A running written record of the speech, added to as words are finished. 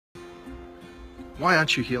Why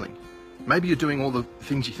aren't you healing? Maybe you're doing all the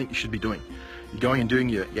things you think you should be doing. You're going and doing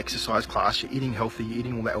your exercise class, you're eating healthy, you're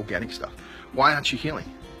eating all that organic stuff. Why aren't you healing?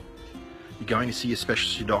 You're going to see your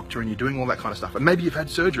specialist, your doctor, and you're doing all that kind of stuff. And maybe you've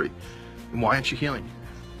had surgery. And why aren't you healing?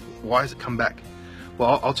 Why has it come back?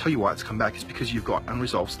 Well, I'll tell you why it's come back. It's because you've got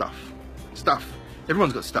unresolved stuff. Stuff.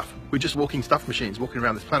 Everyone's got stuff. We're just walking stuff machines, walking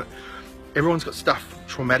around this planet. Everyone's got stuff,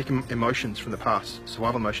 traumatic emotions from the past,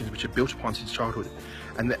 survival emotions which are built upon since childhood.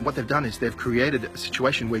 And what they've done is they've created a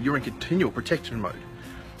situation where you're in continual protection mode.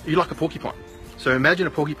 You're like a porcupine. So imagine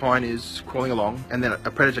a porcupine is crawling along and then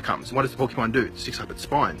a predator comes. And what does the porcupine do? It sticks up its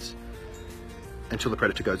spines until the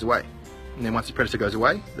predator goes away. And then once the predator goes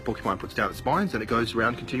away, the porcupine puts down its spines and it goes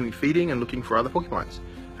around continuing feeding and looking for other porcupines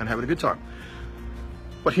and having a good time.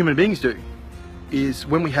 What human beings do is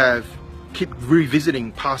when we keep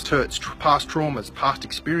revisiting past hurts, past traumas, past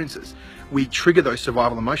experiences, we trigger those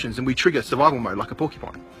survival emotions and we trigger survival mode like a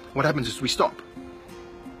porcupine. What happens is we stop.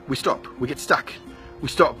 We stop. We get stuck. We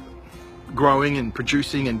stop growing and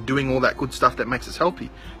producing and doing all that good stuff that makes us healthy.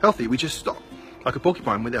 We just stop like a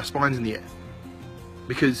porcupine with our spines in the air,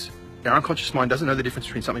 because our unconscious mind doesn't know the difference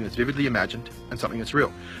between something that's vividly imagined and something that's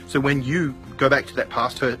real. So when you go back to that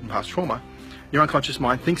past hurt and past trauma, your unconscious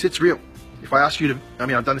mind thinks it's real. If I ask you to,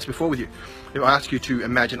 I've done this before with you. If I ask you to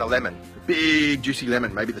imagine a lemon, a big juicy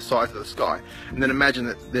lemon, maybe the size of the sky, and then imagine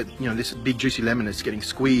that this big juicy lemon is getting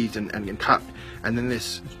squeezed and cut, and then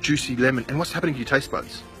this juicy lemon, and what's happening to your taste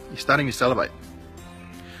buds? You're starting to salivate.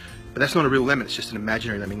 But that's not a real lemon, it's just an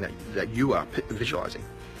imaginary lemon that you are visualizing.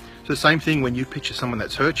 So the same thing when you picture someone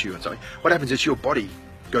that's hurt you and something, what happens is your body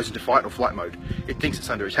goes into fight or flight mode. It thinks it's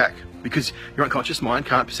under attack because your unconscious mind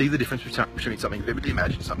can't perceive the difference between something vividly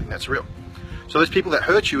imagined and something that's real. So those people that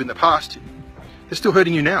hurt you in the past, they're still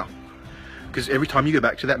hurting you now. Because every time you go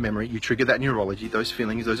back to that memory, you trigger that neurology, those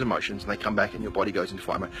feelings, those emotions, and they come back and your body goes into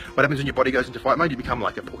fight mode. What happens when your body goes into fight mode? You become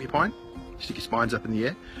like a porcupine, you stick your spines up in the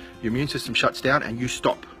air, your immune system shuts down and you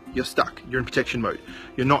stop. You're stuck. You're in protection mode.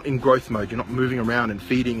 You're not in growth mode. You're not moving around and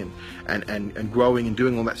feeding and growing and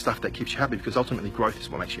doing all that stuff that keeps you happy, because ultimately growth is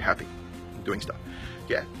what makes you happy, doing stuff.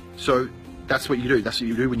 Yeah. So that's what you do. That's what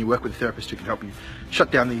you do when you work with a therapist who can help you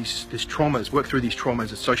shut down these traumas, work through these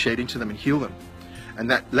traumas, associate into them and heal them. And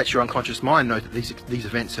that lets your unconscious mind know that these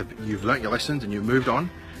events you've learnt your lessons and you've moved on.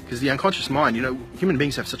 Because the unconscious mind, human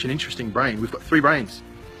beings have such an interesting brain. We've got 3 brains.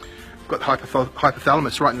 We've got the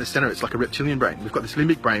hypothalamus right in the center. It's like a reptilian brain. We've got this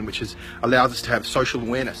limbic brain, which allows us to have social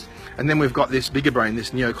awareness. And then we've got this bigger brain, this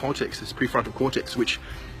neocortex, this prefrontal cortex, which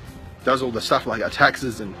does all the stuff like our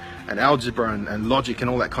taxes and algebra and logic and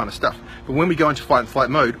all that kind of stuff. But when we go into fight and flight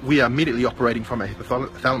mode, we are immediately operating from a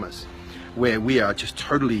hypothalamus, where we are just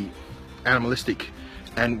totally animalistic.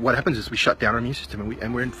 And what happens is we shut down our immune system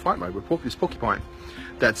and we're in fight mode. We're this porcupine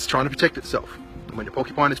that's trying to protect itself. And when a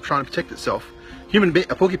porcupine is trying to protect itself,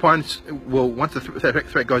 a porcupine will, once the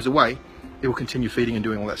threat goes away, it will continue feeding and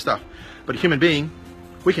doing all that stuff. But a human being,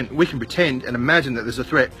 we can pretend and imagine that there's a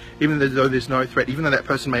threat, even though there's no threat. Even though that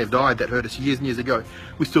person may have died that hurt us years and years ago,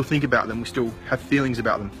 we still think about them. We still have feelings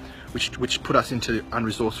about them, which put us into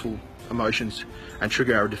unresourceful emotions and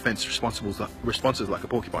trigger our defense responses like a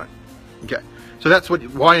porcupine. Okay, so that's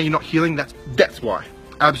why are you not healing? That's why.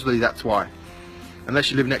 Absolutely, that's why.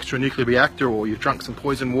 Unless you live next to a nuclear reactor, or you've drunk some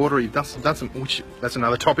poison water, or you've done some, which that's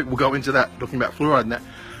another topic. We'll go into that, talking about fluoride and that.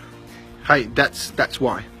 Hey, that's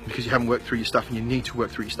why. Because you haven't worked through your stuff, and you need to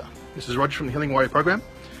work through your stuff. This is Roger from the Healing Warrior Program.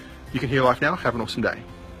 You can heal life now. Have an awesome day.